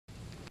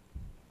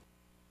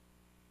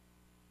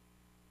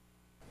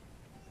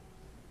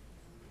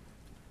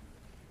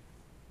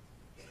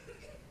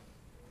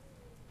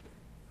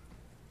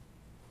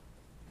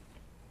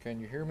Can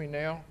you hear me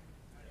now?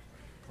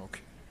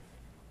 Okay.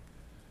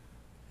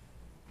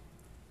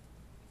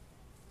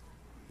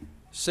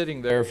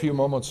 Sitting there a few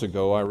moments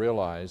ago, I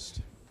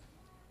realized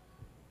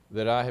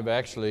that I have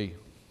actually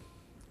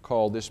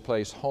called this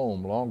place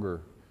home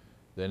longer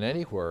than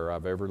anywhere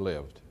I've ever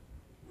lived.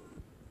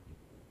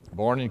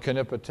 Born in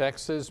Canepa,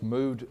 Texas,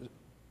 moved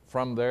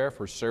from there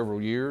for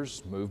several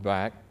years, moved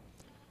back.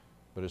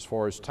 But as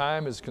far as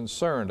time is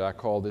concerned, I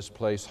call this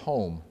place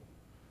home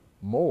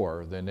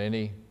more than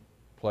any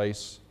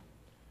place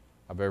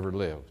I've ever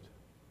lived.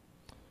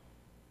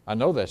 I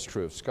know that's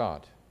true of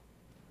Scott.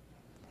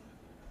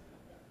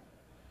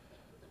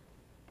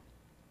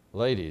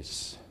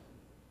 Ladies,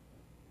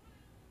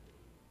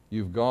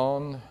 you've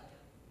gone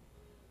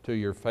to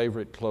your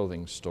favorite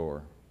clothing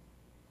store.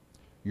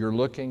 You're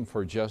looking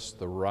for just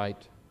the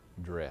right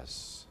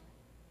dress.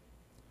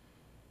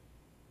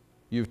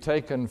 You've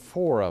taken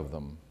 4 of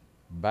them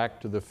back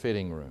to the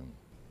fitting room.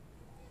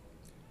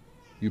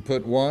 You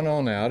put one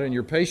on out, and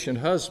your patient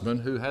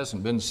husband, who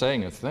hasn't been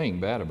saying a thing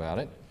bad about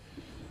it,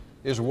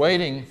 is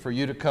waiting for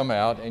you to come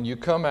out, and you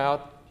come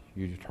out,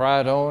 you try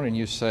it on, and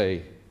you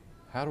say,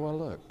 "How do I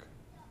look?"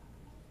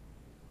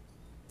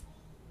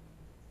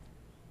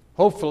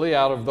 Hopefully,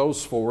 out of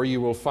those 4,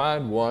 you will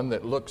find one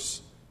that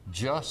looks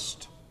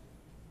just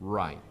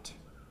right.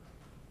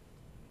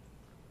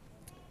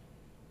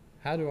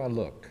 How do I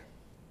look?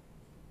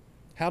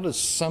 How does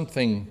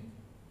something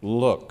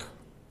look?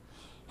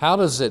 How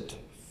does it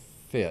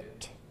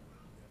fit?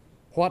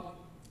 What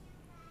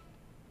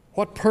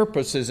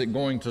purpose is it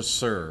going to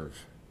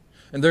serve?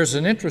 And there's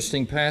an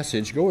interesting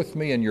passage. Go with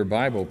me in your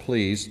Bible,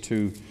 please,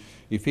 to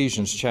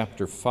Ephesians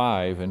chapter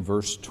 5 and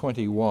verse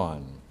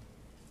 21.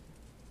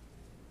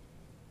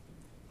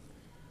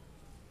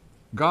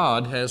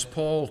 God has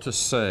Paul to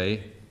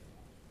say,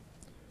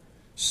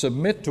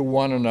 "Submit to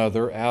one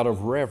another out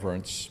of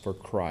reverence for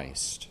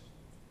Christ."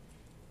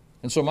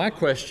 And so my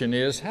question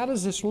is, how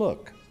does this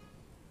look?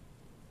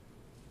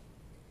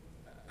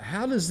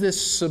 How does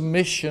this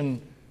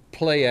submission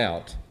play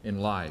out in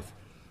life?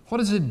 What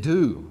does it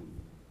do?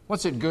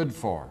 What's it good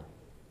for?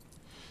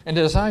 And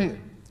as I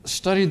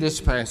studied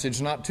this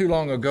passage not too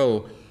long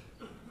ago,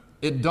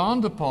 it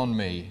dawned upon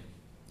me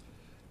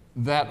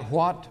that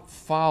what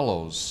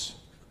follows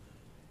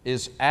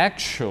is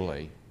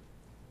actually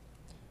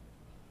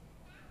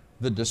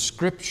the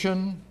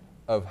description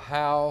of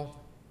how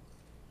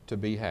to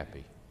be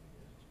happy.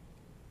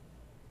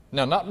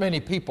 Now, not many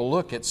people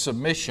look at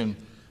submission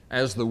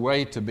as the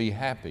way to be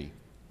happy.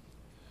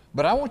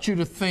 But I want you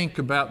to think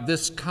about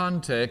this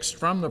context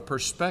from the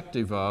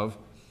perspective of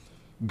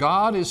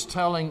God is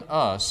telling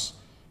us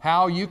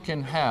how you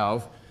can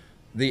have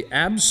the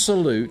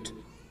absolute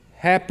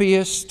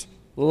happiest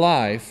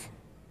life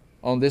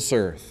on this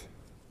earth.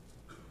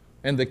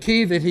 And the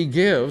key that He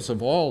gives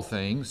of all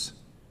things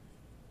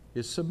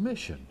is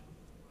submission.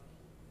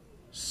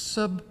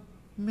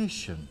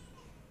 Submission.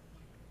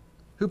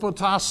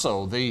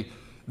 Hupotasso,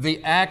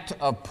 the act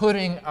of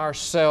putting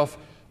ourselves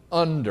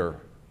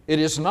under. It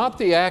is not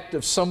the act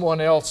of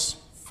someone else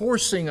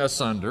forcing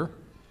us under.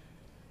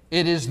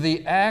 It is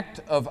the act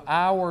of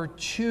our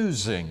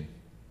choosing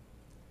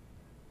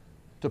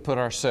to put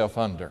ourselves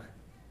under.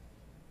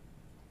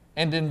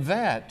 And in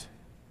that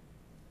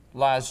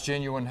lies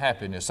genuine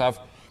happiness. I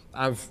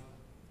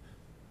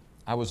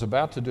was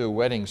about to do a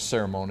wedding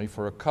ceremony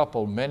for a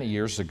couple many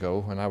years ago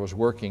when I was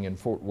working in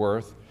Fort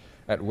Worth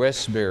at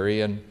Westbury,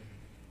 and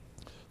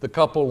the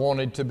couple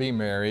wanted to be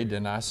married,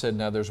 and I said,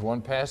 now there's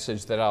one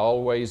passage that I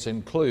always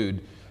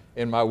include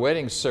in my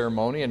wedding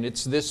ceremony, and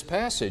it's this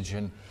passage.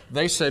 And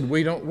they said,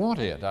 we don't want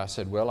it. I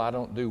said, well, I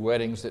don't do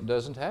weddings that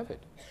doesn't have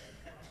it.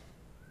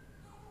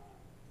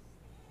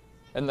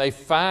 And they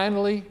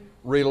finally,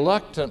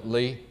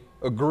 reluctantly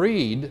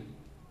agreed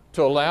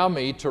to allow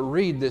me to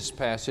read this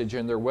passage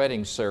in their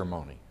wedding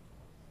ceremony.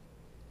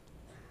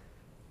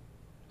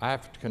 I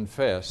have to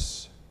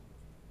confess,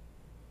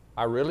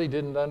 I really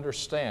didn't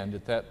understand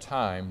at that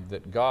time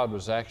that God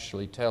was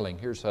actually telling,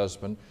 here's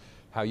husband,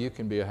 how you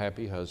can be a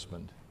happy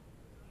husband.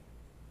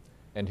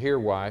 And here,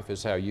 wife,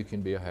 is how you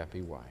can be a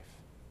happy wife.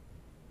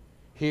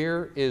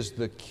 Here is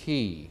the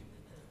key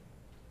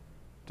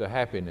to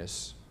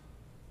happiness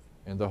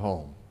in the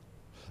home.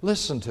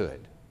 Listen to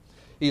it.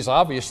 He's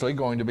obviously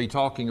going to be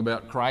talking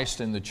about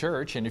Christ in the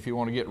church, and if you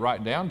want to get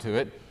right down to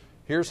it,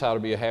 here's how to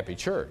be a happy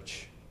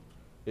church,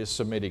 is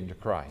submitting to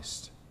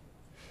Christ.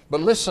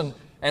 But listen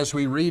as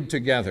we read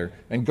together,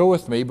 and go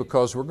with me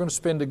because we're going to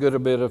spend a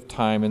good bit of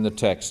time in the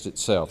text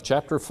itself.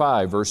 Chapter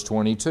 5, verse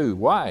 22,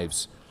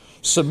 Wives,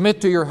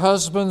 submit to your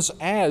husbands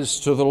as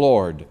to the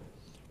Lord.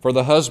 For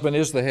the husband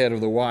is the head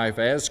of the wife,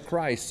 as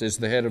Christ is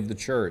the head of the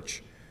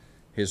church,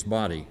 His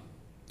body,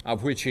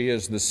 of which He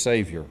is the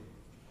Savior.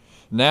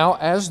 Now,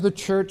 as the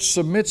church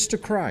submits to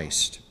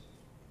Christ,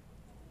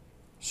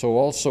 so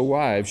also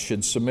wives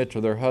should submit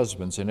to their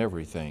husbands in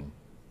everything.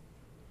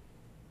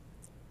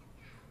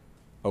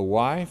 A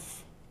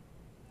wife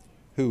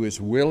who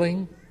is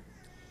willing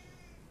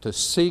to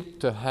seek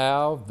to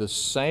have the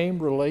same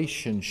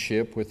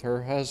relationship with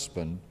her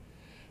husband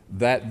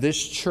that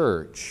this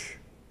church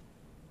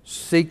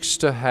seeks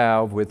to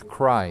have with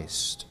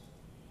Christ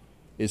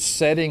is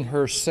setting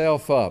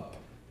herself up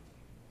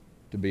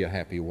to be a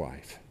happy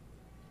wife.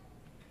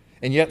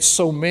 And yet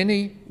so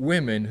many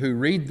women who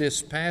read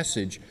this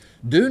passage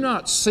do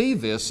not see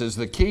this as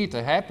the key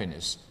to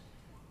happiness.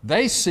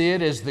 They see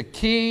it as the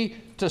key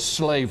to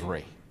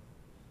slavery.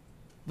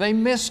 They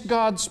miss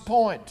God's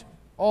point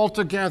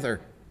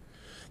altogether.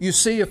 You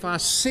see, if I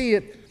see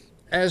it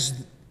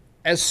as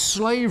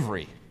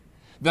slavery,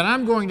 then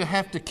I'm going to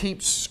have to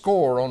keep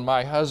score on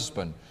my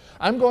husband.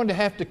 I'm going to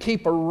have to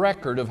keep a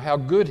record of how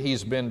good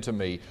he's been to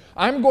me.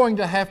 I'm going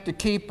to have to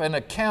keep an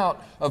account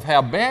of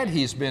how bad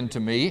he's been to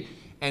me.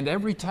 And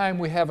every time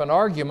we have an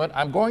argument,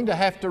 I'm going to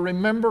have to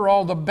remember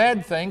all the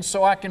bad things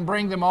so I can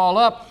bring them all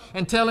up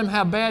and tell him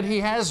how bad he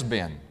has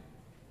been.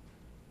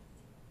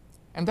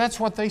 And that's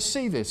what they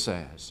see this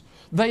as.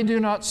 They do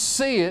not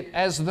see it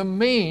as the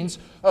means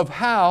of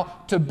how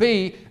to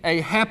be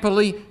a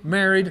happily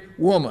married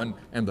woman.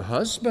 And the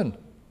husband,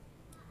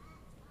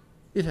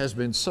 it has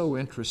been so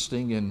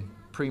interesting in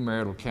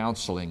premarital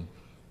counseling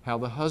how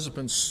the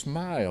husband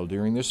smiled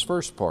during this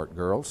first part,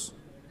 girls.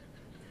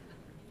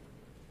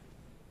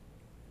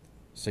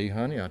 See,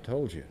 honey, I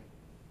told you.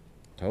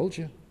 Told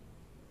you.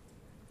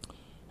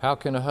 How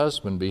can a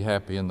husband be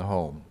happy in the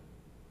home?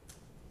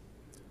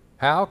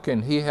 How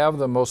can he have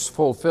the most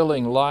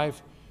fulfilling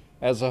life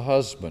as a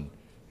husband?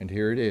 And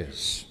here it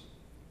is.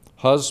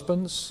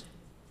 Husbands,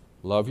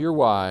 love your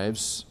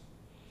wives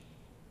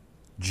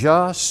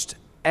just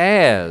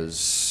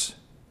as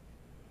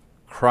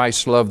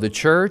Christ loved the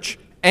church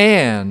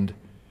and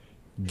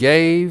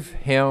gave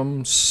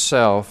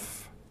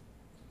Himself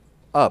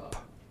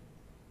up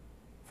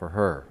for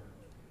her.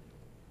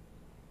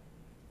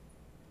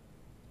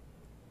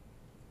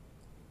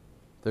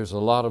 There's a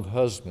lot of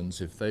husbands,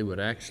 if they would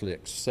actually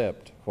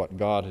accept what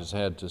God has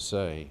had to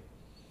say,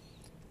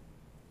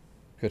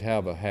 could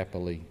have a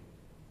happily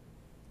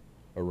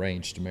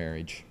arranged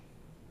marriage.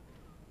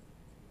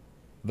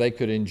 They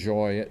could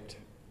enjoy it.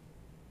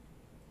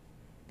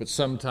 But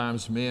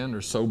sometimes men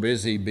are so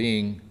busy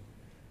being,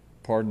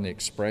 pardon the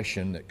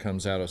expression that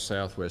comes out of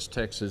Southwest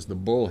Texas, the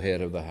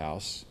bullhead of the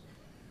house,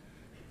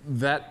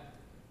 that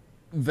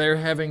they're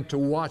having to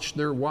watch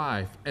their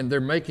wife, and they're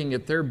making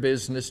it their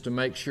business to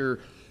make sure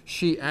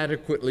she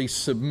adequately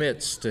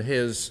submits to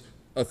his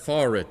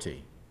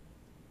authority.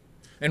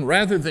 And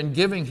rather than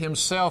giving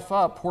himself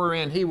up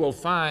wherein he will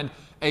find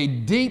a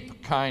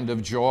deep kind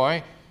of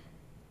joy,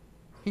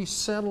 he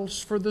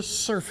settles for the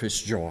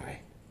surface joy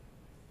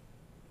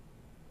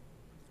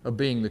of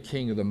being the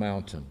king of the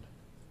mountain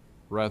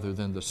rather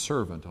than the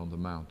servant on the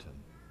mountain.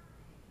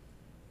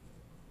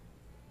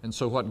 And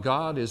so what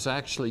God is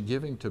actually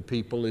giving to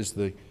people is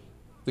the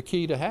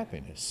key to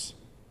happiness.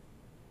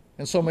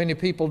 And so many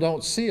people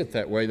don't see it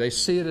that way. They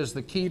see it as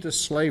the key to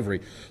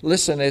slavery.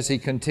 Listen as he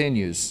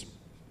continues.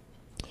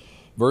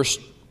 Verse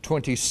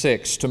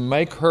 26, to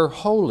make her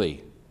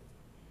holy,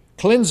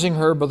 cleansing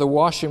her by the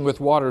washing with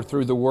water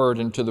through the word,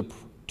 and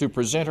to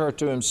present her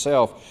to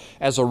himself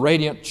as a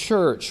radiant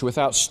church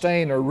without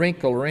stain or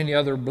wrinkle or any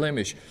other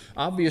blemish.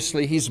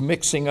 Obviously, he's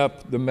mixing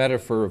up the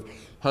metaphor of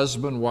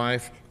husband,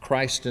 wife,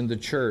 Christ, and the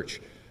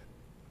church.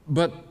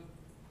 But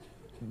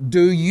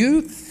do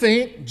you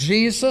think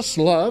Jesus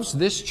loves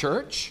this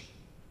church?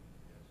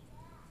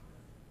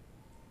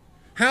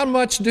 How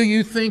much do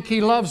you think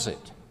He loves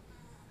it?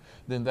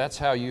 Then that's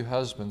how you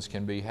husbands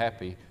can be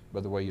happy,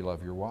 by the way you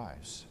love your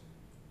wives.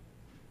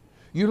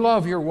 You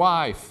love your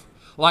wife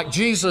like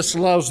Jesus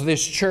loves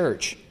this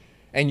church,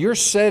 and you're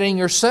setting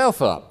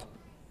yourself up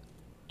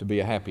to be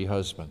a happy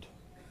husband.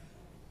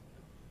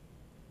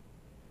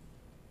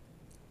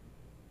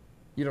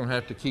 You don't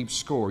have to keep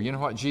score. You know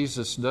what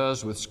Jesus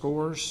does with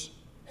scores?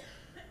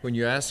 When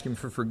you ask Him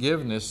for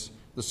forgiveness,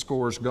 the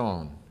score's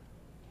gone.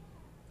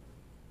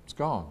 It's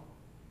gone.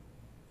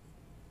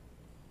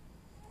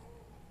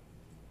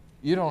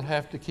 You don't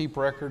have to keep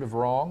record of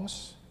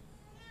wrongs.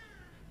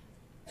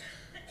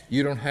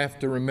 You don't have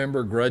to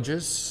remember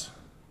grudges.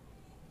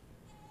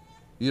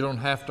 You don't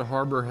have to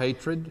harbor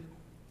hatred.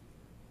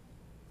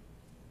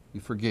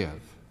 You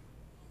forgive.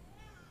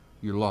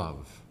 You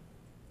love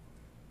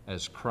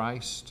as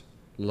Christ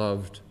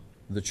loved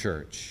the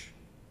church.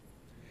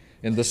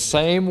 In the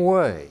same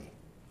way,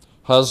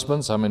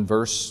 husbands, I'm in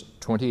verse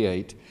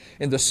 28,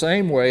 in the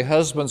same way,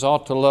 husbands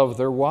ought to love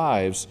their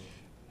wives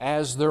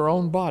as their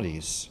own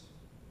bodies.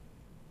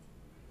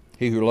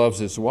 He who loves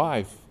his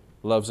wife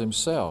loves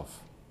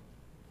himself.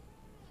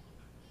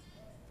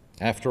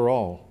 After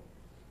all,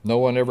 no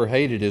one ever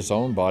hated his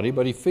own body,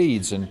 but he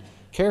feeds and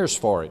cares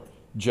for it,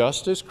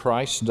 just as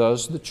Christ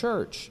does the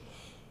church.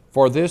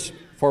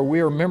 For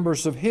we are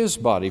members of His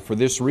body. For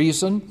this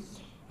reason,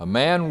 a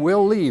man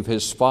will leave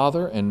his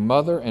father and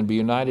mother and be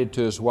united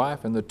to his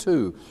wife, and the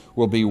two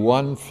will be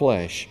one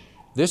flesh.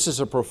 This is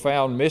a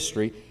profound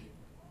mystery,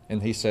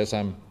 and he says,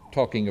 I'm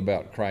talking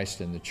about Christ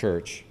and the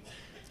church.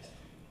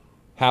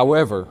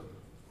 However,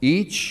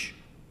 each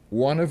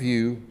one of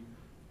you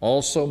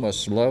also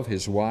must love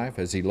his wife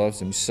as he loves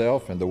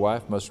himself, and the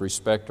wife must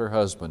respect her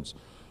husbands.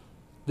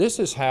 This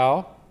is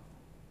how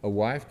a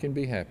wife can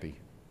be happy.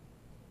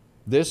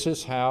 This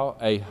is how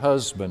a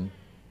husband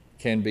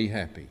can be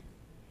happy.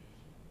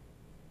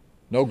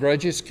 No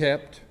grudges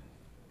kept,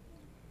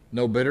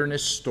 no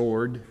bitterness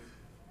stored,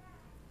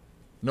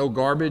 no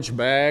garbage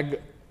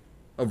bag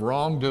of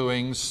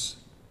wrongdoings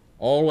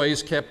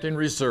always kept and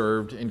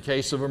reserved in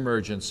case of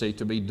emergency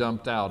to be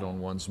dumped out on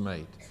one's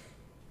mate.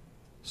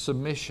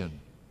 Submission,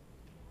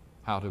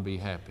 how to be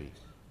happy.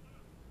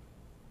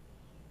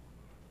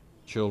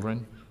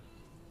 Children,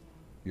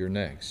 you're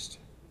next.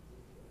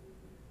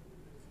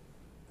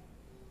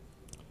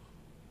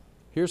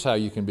 Here's how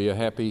you can be a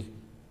happy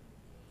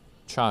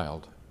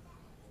child.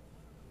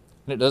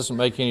 And it doesn't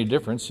make any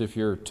difference if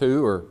you're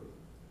 2 or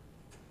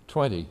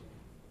 20.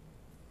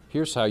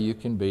 Here's how you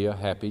can be a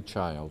happy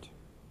child.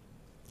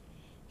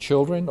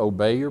 Children,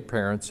 obey your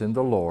parents in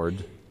the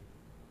Lord,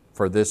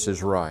 for this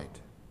is right.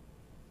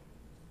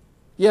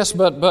 Yes,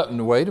 but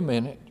wait a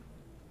minute.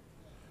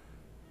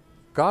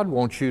 God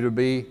wants you to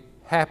be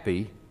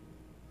happy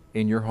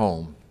in your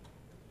home.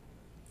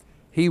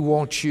 He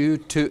wants you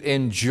to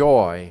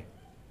enjoy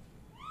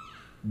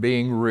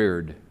being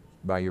reared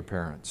by your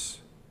parents.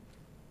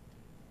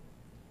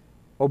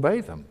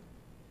 Obey them.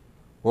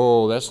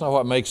 Oh, that's not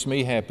what makes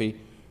me happy.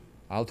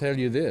 I'll tell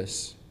you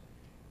this.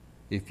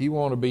 If you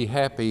want to be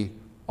happy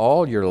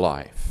all your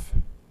life,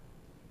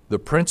 the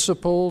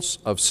principles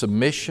of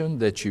submission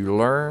that you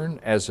learn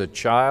as a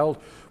child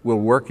will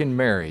work in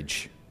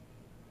marriage.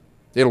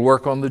 It'll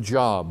work on the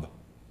job.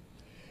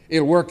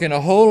 It'll work in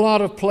a whole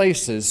lot of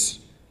places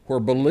where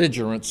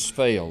belligerence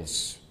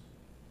fails.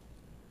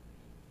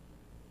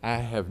 I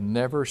have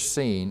never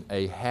seen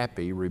a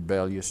happy,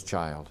 rebellious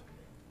child.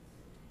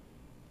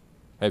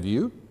 Have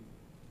you?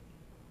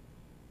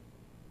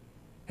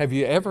 Have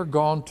you ever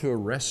gone to a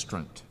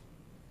restaurant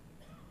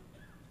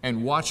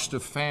and watched a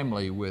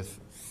family with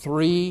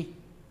 3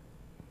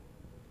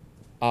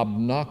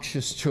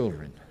 obnoxious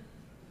children?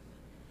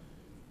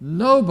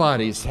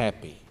 Nobody's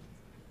happy.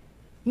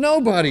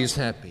 Nobody's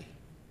happy.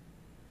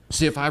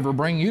 See if I ever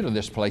bring you to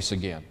this place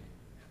again.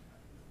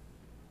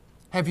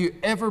 Have you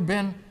ever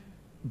been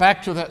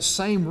back to that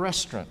same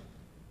restaurant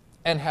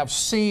and have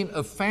seen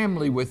a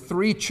family with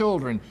 3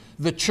 children?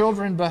 The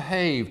children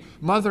behave.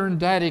 Mother and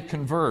daddy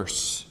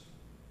converse.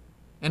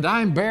 And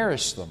I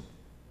embarrass them.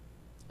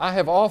 I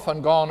have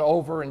often gone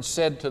over and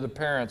said to the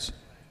parents,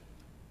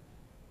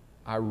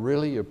 I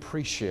really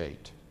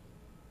appreciate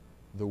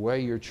the way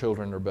your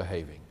children are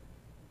behaving.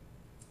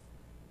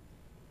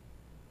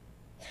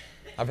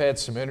 I've had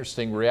some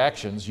interesting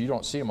reactions. You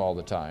don't see them all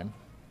the time.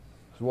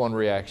 That's one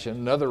reaction.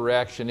 Another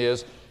reaction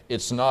is,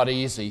 it's not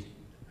easy.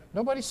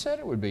 Nobody said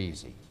it would be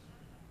easy.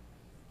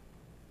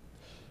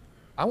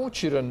 I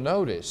want you to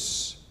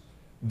notice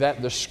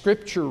that the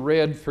scripture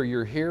read for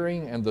your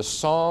hearing and the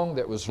song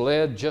that was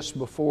led just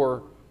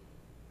before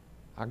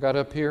I got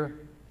up here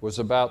was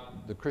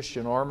about the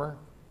Christian armor.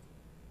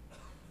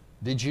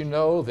 Did you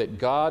know that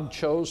God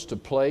chose to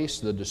place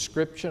the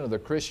description of the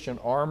Christian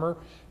armor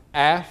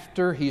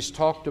after He's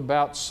talked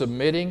about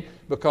submitting?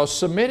 Because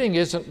submitting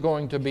isn't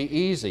going to be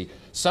easy.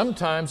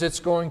 Sometimes it's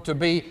going to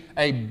be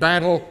a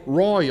battle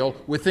royal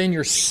within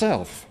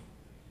yourself.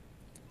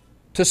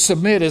 To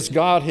submit, as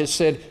God has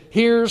said,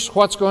 here's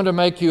what's going to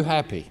make you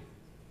happy.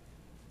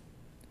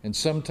 And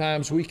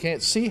sometimes we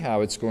can't see how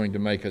it's going to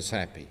make us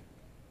happy.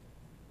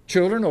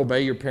 Children,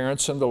 obey your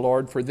parents in the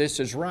Lord, for this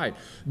is right.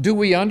 Do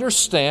we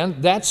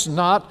understand that's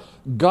not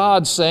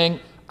God saying,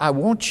 I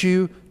want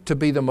you to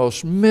be the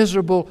most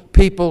miserable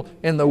people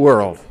in the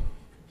world.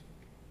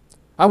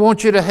 I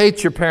want you to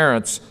hate your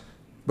parents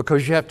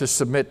because you have to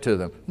submit to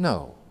them.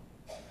 No.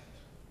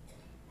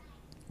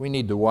 We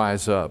need to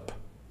wise up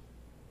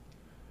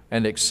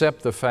and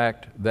accept the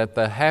fact that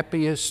the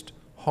happiest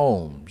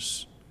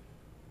homes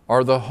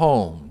are the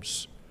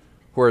homes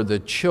where the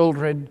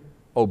children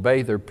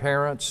obey their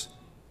parents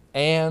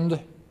and,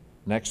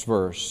 next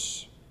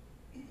verse,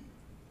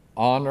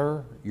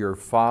 honor your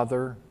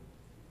father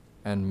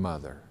and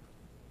mother.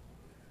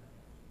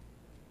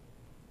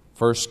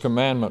 First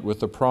commandment with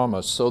the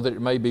promise, so that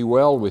it may be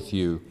well with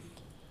you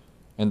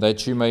and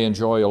that you may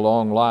enjoy a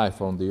long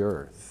life on the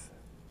earth.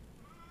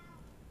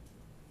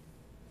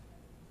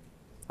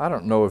 I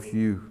don't know if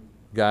you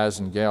guys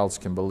and gals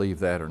can believe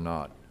that or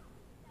not,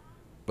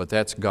 but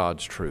that's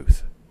God's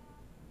truth.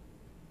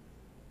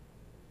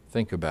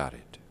 Think about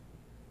it.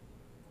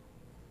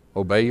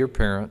 Obey your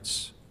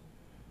parents,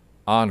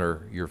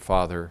 honor your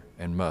father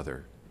and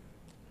mother.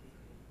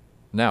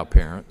 Now,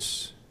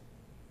 parents,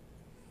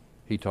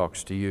 He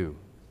talks to you.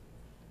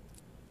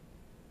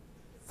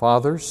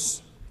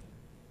 Fathers,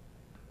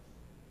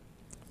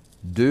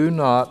 do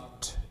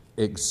not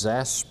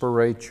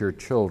exasperate your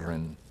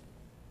children.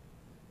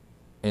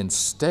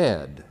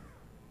 Instead,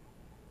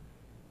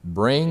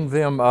 bring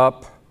them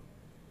up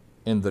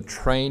in the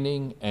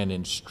training and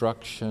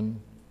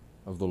instruction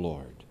of the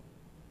Lord.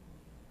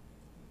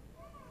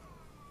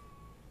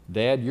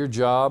 Dad, your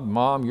job,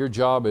 Mom, your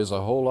job is a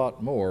whole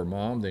lot more,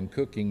 Mom, than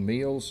cooking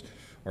meals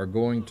or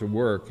going to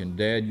work. And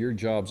Dad, your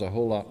job's a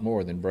whole lot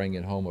more than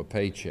bringing home a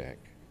paycheck.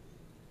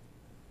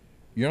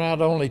 You're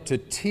not only to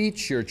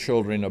teach your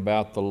children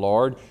about the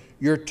Lord,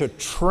 you're to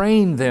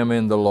train them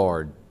in the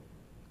Lord.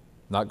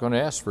 Not going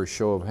to ask for a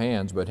show of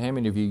hands, but how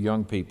many of you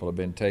young people have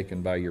been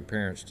taken by your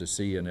parents to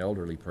see an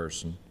elderly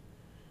person?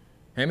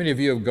 How many of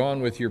you have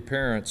gone with your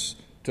parents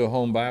to a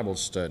home Bible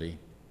study?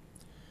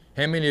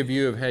 How many of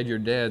you have had your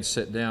dad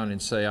sit down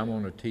and say, I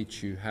want to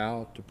teach you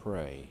how to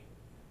pray?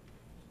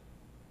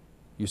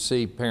 You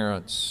see,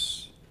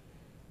 parents,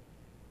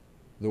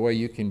 the way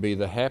you can be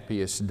the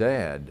happiest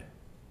dad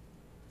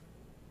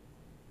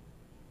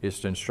is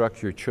to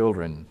instruct your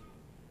children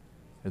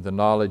in the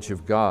knowledge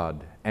of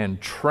God and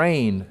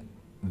train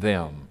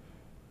them.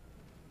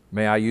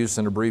 May I use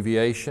an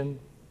abbreviation?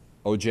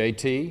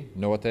 OJT,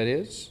 know what that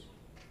is?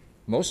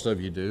 Most of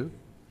you do.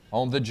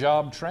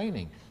 On-the-job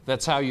training.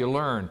 That's how you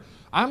learn.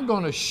 I'm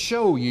going to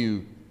show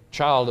you,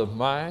 child of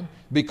mine,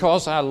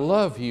 because I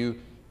love you,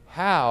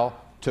 how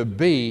to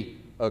be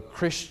a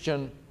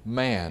Christian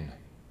man.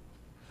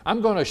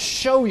 I'm going to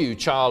show you,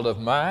 child of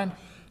mine,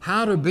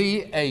 how to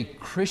be a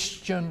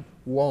Christian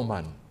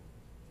woman.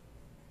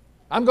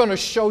 I'm going to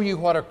show you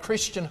what a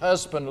Christian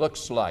husband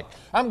looks like.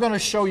 I'm going to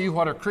show you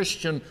what a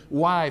Christian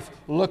wife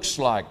looks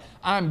like.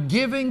 I'm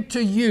giving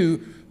to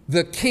you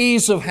the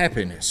keys of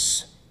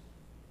happiness.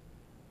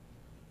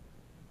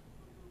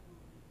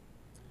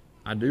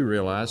 I do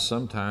realize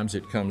sometimes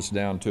it comes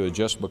down to it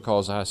just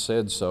because I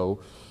said so,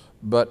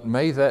 but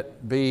may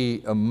that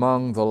be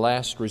among the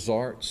last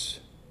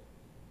resorts.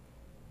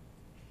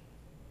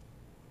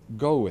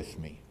 Go with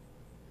me.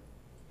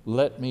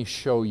 Let me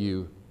show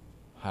you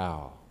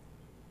how.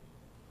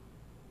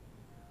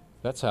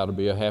 That's how to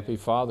be a happy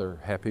father,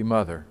 happy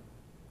mother.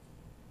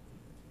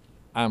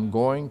 I'm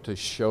going to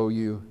show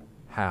you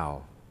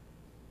how.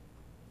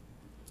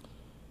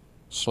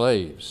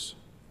 Slaves.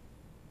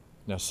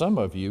 Now, some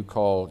of you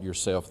call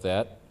yourself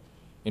that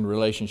in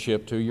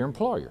relationship to your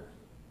employer.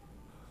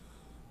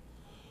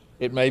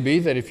 It may be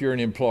that if you're an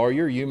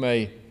employer, you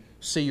may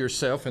see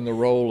yourself in the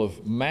role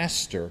of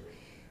master.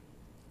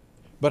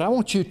 But I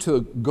want you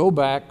to go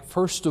back,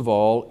 first of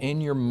all, in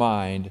your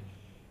mind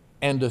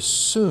and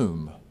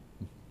assume,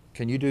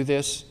 can you do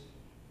this?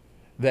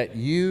 That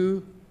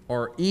you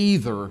are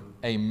either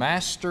a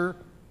master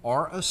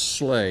or a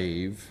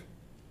slave,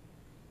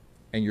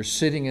 and you're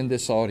sitting in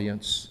this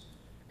audience,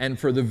 and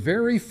for the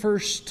very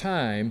first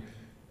time,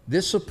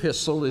 this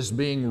epistle is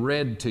being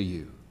read to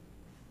you.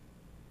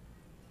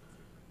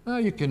 Now,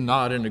 you can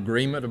nod in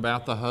agreement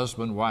about the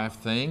husband-wife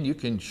thing. You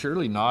can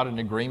surely nod in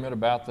agreement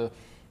about the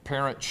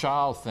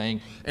parent-child thing.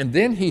 And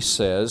then he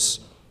says,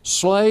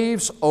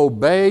 slaves,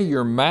 obey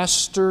your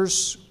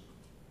masters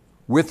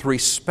with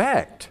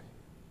respect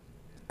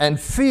and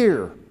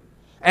fear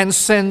and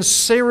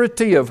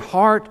sincerity of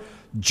heart,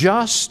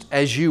 just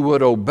as you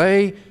would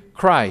obey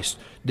Christ.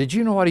 Did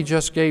you know what he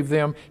just gave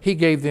them? He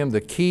gave them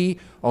the key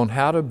on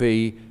how to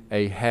be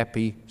a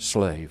happy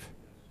slave.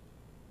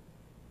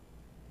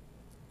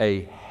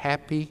 A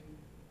happy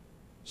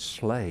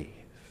slave.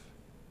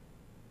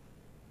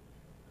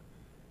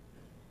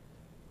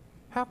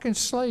 How can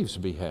slaves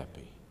be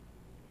happy?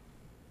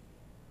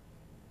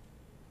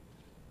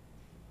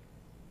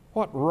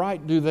 What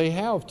right do they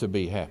have to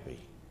be happy?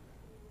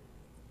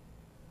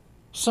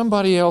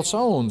 Somebody else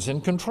owns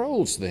and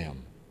controls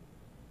them.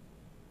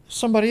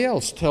 Somebody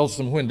else tells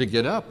them when to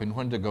get up and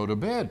when to go to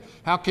bed.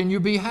 How can you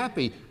be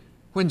happy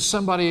when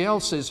somebody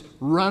else is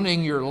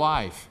running your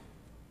life?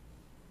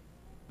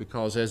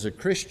 Because as a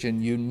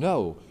Christian, you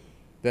know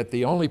that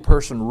the only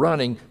person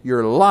running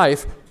your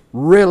life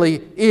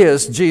really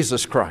is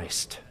Jesus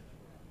Christ.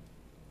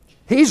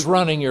 He's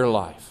running your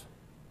life.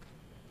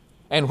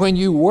 And when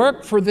you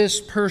work for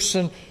this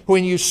person,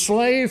 when you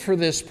slave for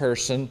this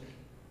person,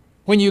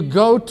 when you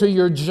go to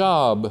your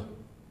job,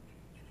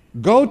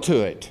 go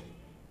to it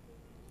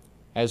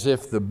as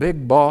if the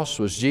big boss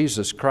was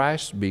Jesus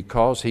Christ,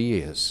 because He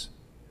is.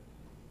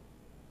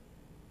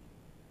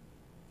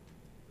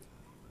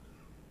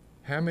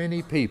 How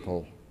many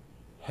people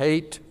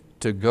hate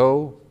to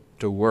go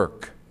to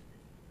work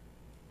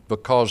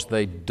because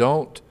they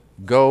don't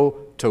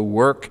go to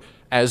work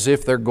as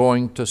if they're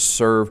going to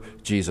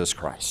serve Jesus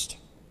Christ?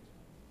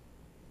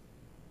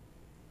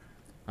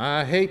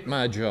 I hate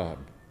my job,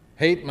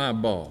 hate my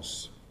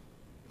boss.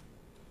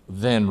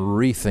 Then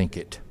rethink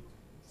it.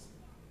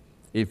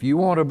 If you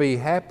want to be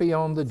happy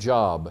on the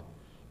job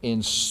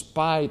in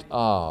spite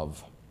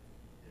of,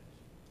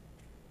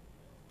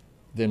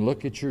 then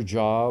look at your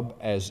job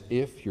as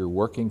if you're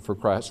working for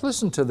Christ.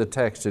 Listen to the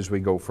text as we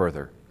go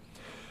further.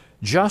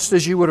 Just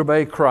as you would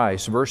obey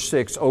Christ, verse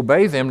 6,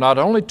 obey them not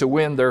only to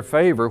win their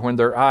favor when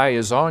their eye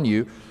is on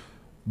you,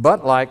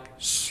 but like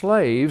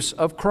slaves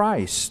of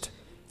Christ,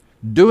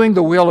 doing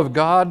the will of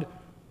God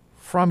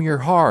from your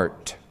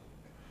heart.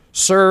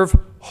 Serve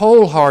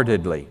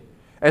wholeheartedly,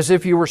 as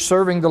if you were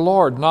serving the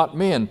Lord, not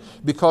men,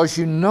 because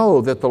you know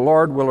that the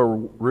Lord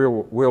will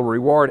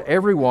reward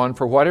everyone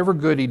for whatever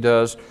good he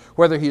does,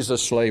 whether he's a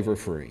slave or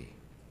free.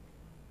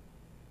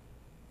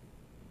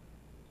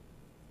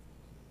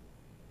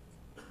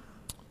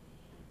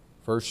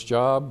 First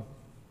job,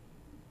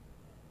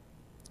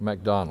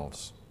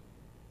 McDonald's.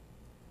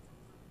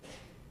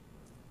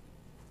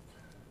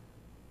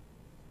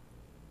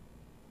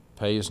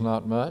 Pays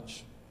not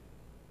much,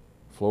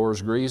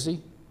 floor's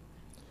greasy,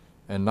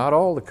 and not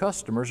all the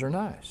customers are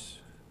nice.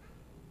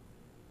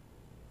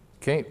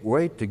 Can't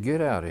wait to get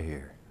out of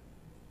here.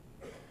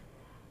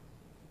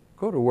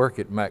 Go to work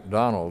at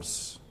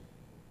McDonald's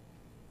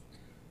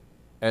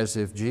as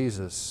if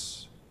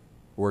Jesus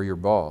were your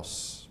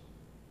boss,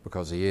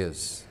 because He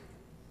is.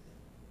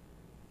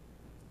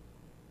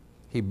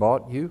 He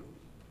bought you,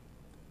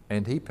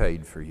 and He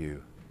paid for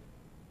you,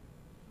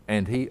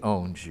 and He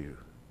owns you,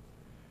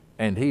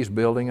 and He's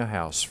building a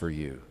house for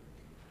you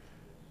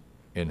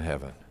in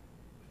heaven.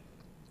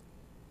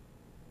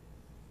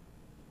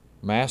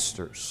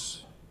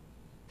 Masters,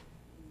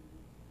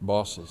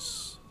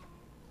 bosses,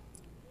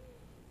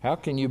 how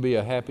can you be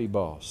a happy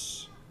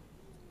boss?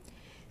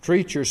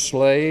 Treat your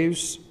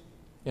slaves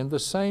in the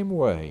same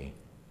way.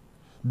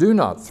 Do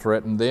not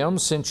threaten them,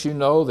 since you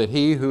know that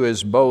He who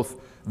is both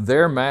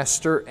their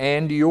master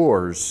and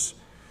yours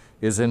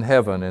is in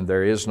heaven, and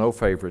there is no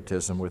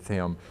favoritism with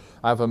Him.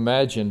 I've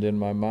imagined in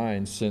my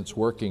mind, since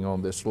working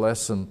on this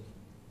lesson,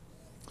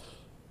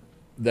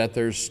 that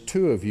there's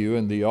two of you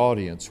in the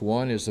audience.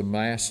 One is a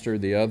master,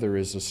 the other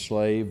is a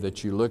slave,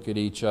 that you look at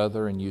each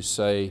other and you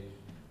say,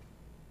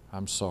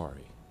 I'm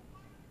sorry.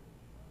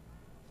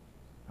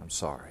 I'm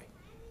sorry.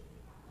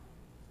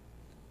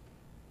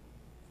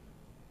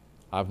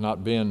 I've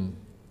not been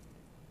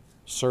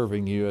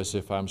serving you as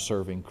if I'm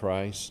serving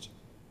Christ.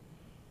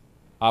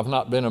 I've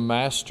not been a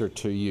master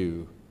to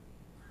you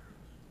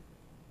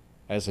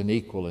as an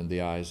equal in the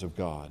eyes of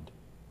God.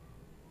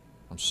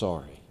 I'm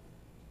sorry.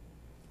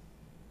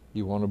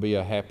 You want to be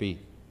a happy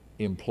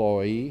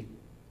employee?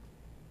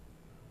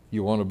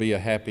 You want to be a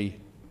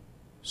happy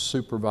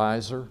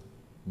supervisor,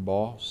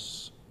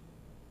 boss?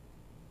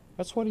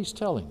 That's what He's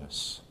telling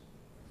us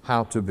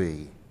how to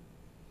be.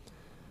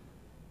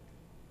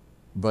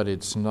 But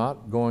it's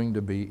not going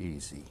to be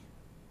easy,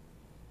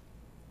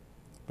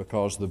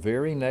 because the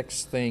very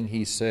next thing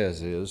He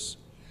says is,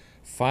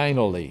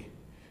 finally,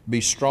 be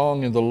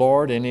strong in the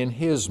Lord and in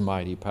His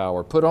mighty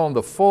power. Put on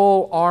the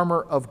full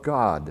armor of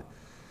God,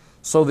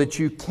 so that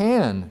you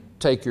can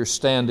take your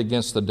stand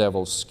against the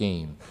devil's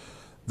scheme.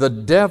 The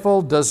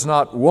devil does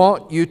not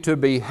want you to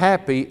be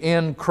happy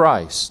in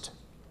Christ.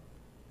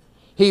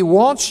 He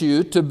wants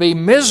you to be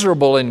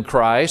miserable in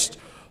Christ,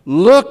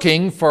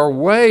 looking for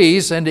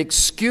ways and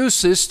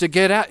excuses to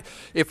get out.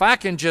 If I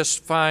can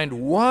just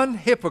find one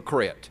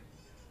hypocrite,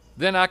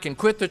 then I can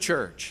quit the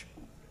church.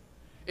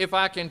 If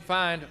I can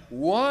find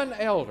one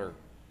elder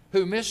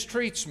who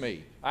mistreats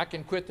me, I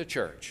can quit the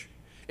church.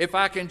 If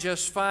I can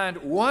just find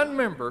one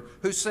member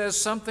who says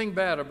something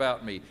bad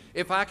about me,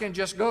 if I can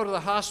just go to the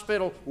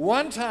hospital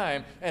one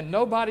time and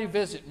nobody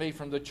visit me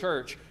from the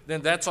church,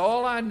 then that's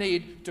all I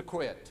need to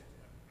quit.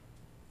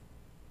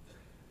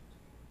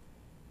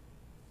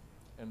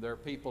 And there are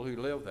people who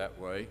live that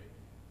way.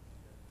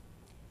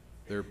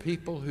 There are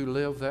people who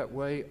live that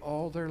way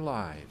all their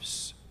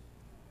lives,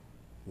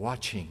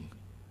 watching,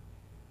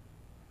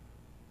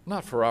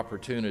 not for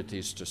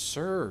opportunities to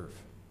serve,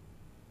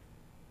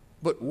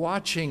 but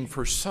watching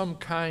for some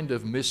kind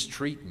of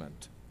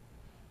mistreatment,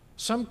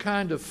 some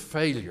kind of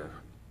failure,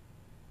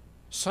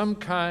 some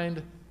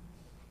kind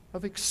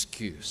of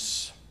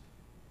excuse.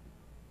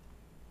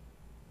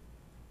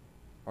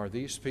 Are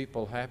these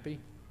people happy?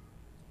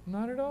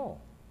 Not at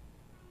all.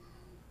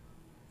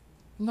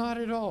 Not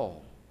at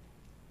all.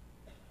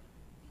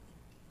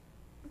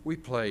 We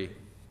play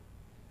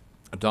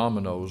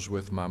dominoes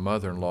with my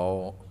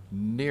mother-in-law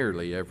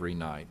nearly every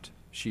night.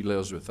 She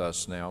lives with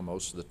us now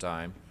most of the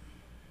time.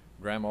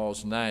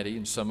 Grandma's 90,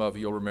 and some of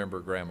you will remember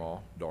Grandma,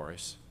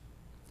 Doris.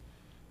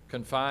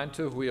 Confined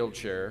to a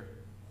wheelchair,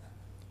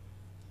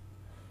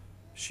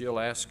 she'll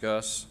ask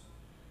us,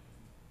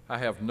 I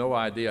have no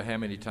idea how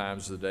many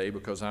times a day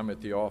because I'm at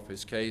the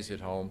office, Kay's at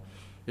home,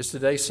 is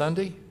today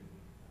Sunday?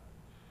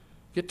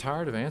 Get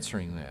tired of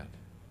answering that.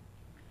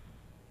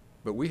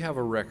 But we have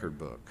a record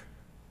book.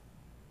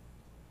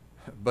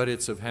 But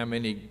it's of how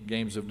many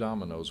games of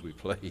dominoes we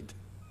played.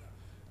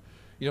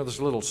 You know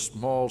those little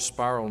small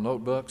spiral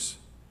notebooks?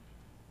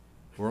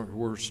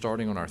 We're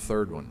starting on our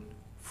third one,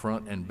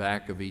 front and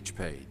back of each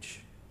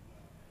page.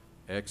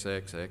 X,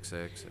 X, X,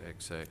 X,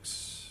 X,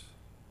 X.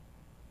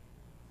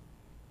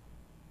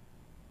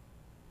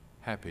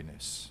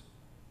 Happiness.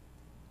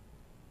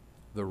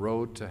 The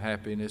road to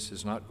happiness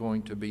is not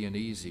going to be an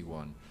easy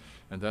one,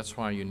 and that's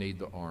why you need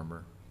the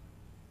armor.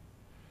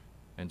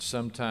 And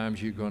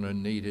sometimes you're going to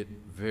need it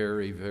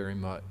very, very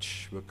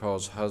much,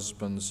 because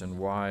husbands and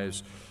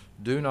wives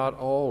do not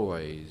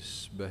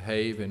always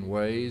behave in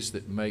ways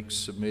that make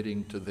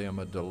submitting to them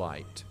a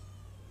delight.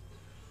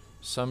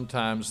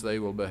 Sometimes they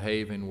will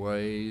behave in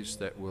ways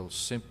that will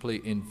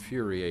simply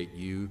infuriate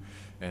you,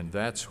 and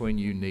that's when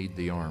you need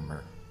the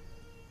armor.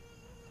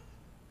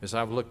 As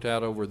I've looked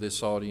out over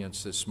this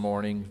audience this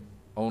morning,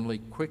 only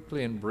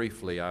quickly and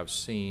briefly I've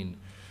seen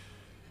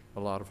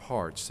a lot of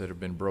hearts that have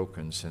been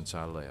broken since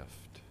I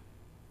left.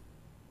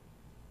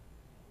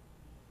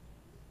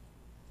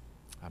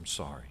 I'm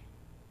sorry.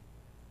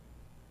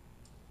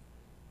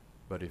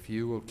 But if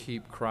you will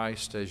keep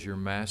Christ as your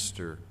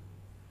master,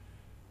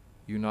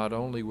 you not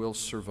only will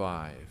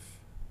survive,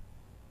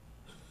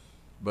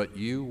 but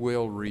you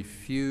will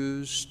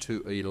refuse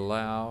to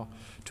allow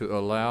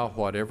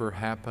whatever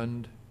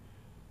happened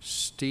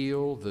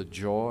steal the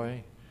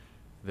joy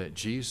that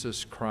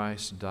Jesus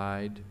Christ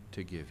died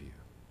to give you.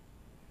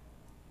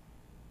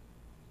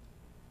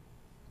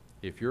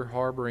 If you're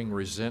harboring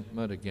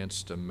resentment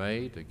against a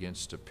mate,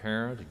 against a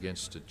parent,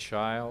 against a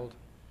child,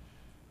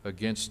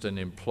 against an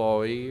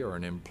employee or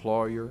an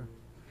employer,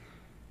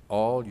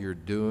 all you're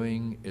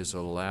doing is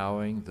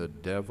allowing the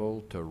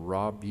devil to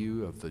rob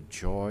you of the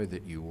joy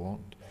that you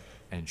want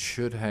and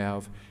should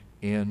have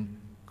in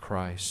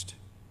Christ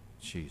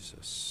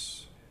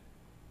Jesus.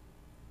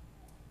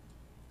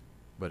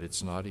 But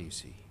it's not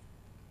easy.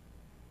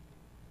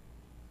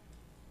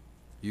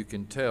 You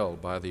can tell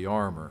by the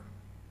armor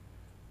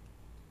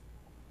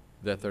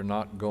that they're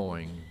not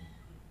going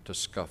to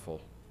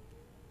scuffle.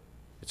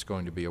 It's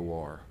going to be a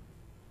war.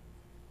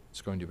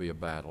 It's going to be a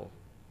battle.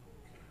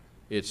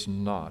 It's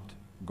not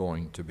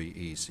going to be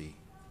easy.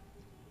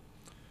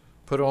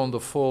 Put on the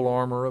full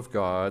armor of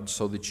God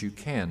so that you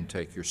can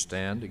take your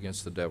stand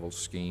against the devil's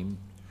scheme.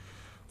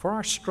 For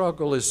our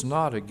struggle is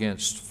not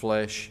against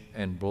flesh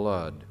and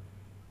blood,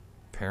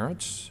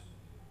 parents,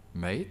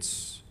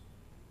 mates,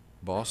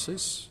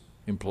 bosses,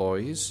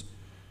 employees,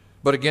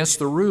 but against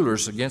the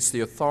rulers, against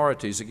the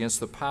authorities, against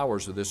the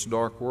powers of this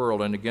dark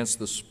world, and against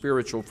the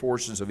spiritual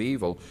forces of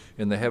evil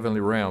in the heavenly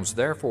realms.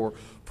 Therefore,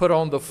 put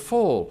on the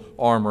full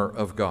armor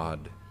of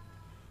God,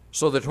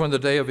 so that when the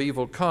day of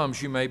evil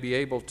comes, you may be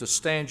able to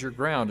stand your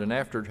ground, and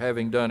after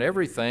having done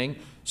everything,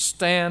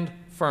 stand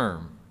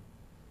firm.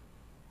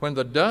 When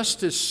the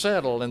dust is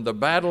settled and the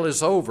battle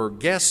is over,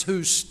 guess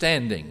who's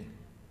standing?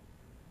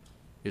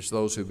 It's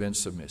those who've been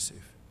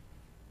submissive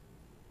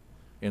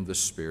in the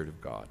Spirit of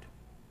God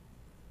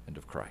and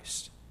of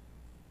Christ.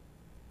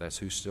 That's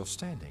who's still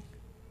standing.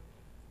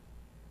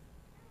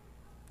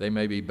 They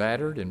may be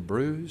battered and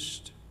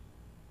bruised,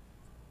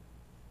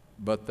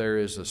 but there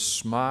is a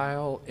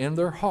smile in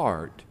their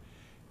heart,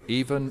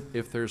 even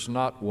if there's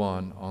not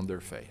one on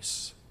their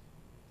face.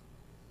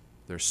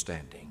 They're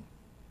standing.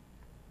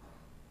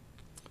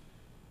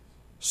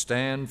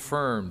 Stand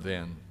firm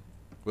then,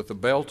 with the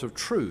belt of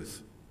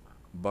truth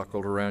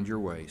buckled around your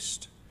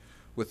waist,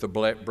 with the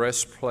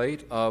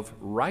breastplate of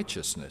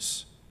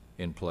righteousness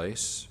in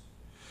place,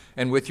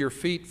 and with your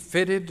feet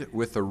fitted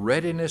with the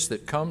readiness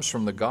that comes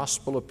from the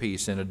gospel of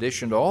peace. In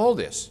addition to all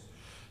this,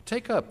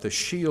 take up the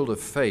shield of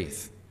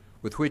faith,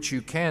 with which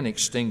you can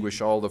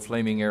extinguish all the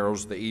flaming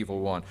arrows of the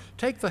evil one.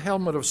 Take the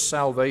helmet of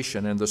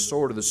salvation and the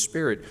sword of the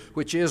Spirit,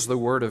 which is the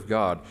Word of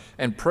God,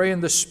 and pray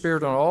in the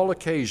Spirit on all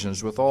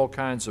occasions with all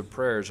kinds of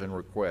prayers and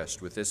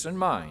requests. With this in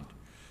mind,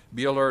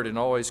 be alert and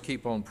always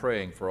keep on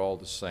praying for all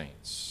the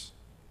saints.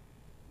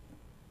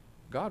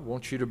 God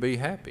wants you to be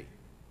happy.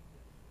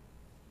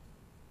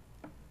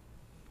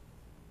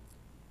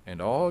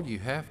 And all you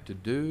have to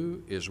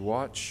do is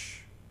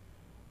watch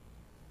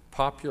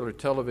popular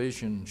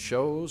television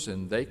shows,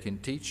 and they can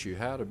teach you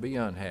how to be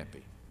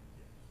unhappy.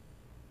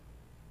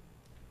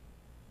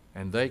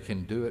 And they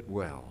can do it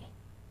well.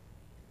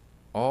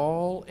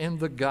 All in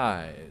the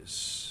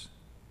guise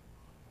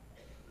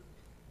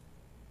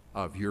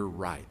of your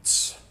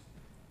rights.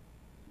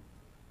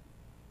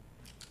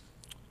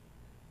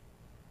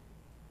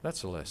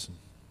 That's a lesson.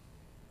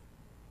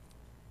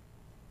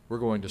 We're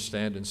going to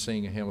stand and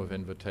sing a hymn of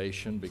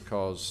invitation,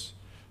 because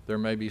there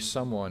may be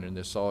someone in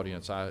this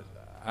audience.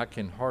 I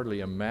can hardly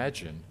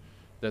imagine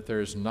that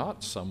there is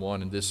not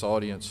someone in this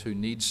audience who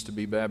needs to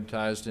be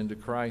baptized into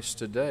Christ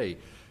today.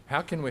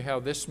 How can we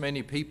have this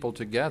many people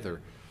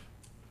together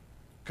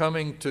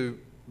coming to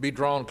be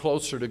drawn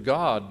closer to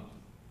God,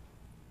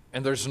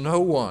 and there's no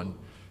one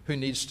who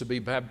needs to be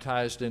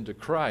baptized into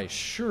Christ?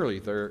 Surely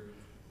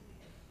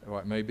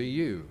it may be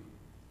you.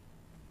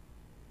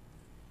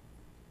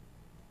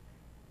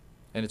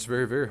 And it's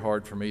very, very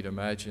hard for me to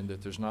imagine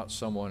that there's not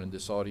someone in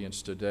this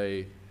audience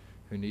today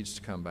who needs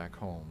to come back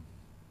home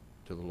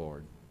to the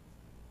Lord.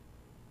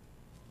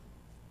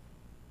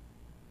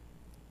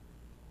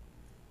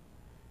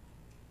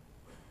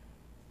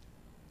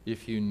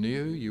 If you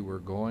knew you were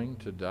going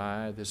to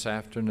die this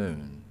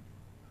afternoon,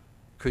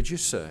 could you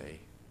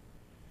say,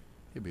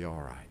 "It'll be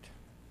all right"?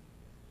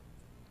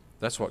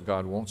 That's what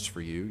God wants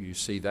for you. You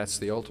see, that's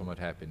the ultimate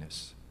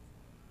happiness.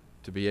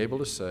 To be able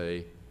to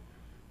say,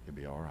 "It'll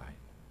be all right."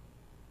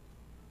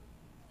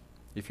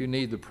 If you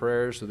need the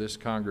prayers of this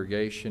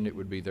congregation, it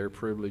would be their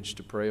privilege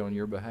to pray on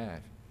your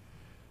behalf.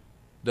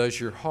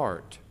 Does your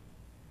heart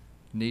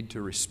need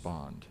to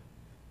respond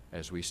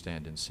as we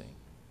stand and sing?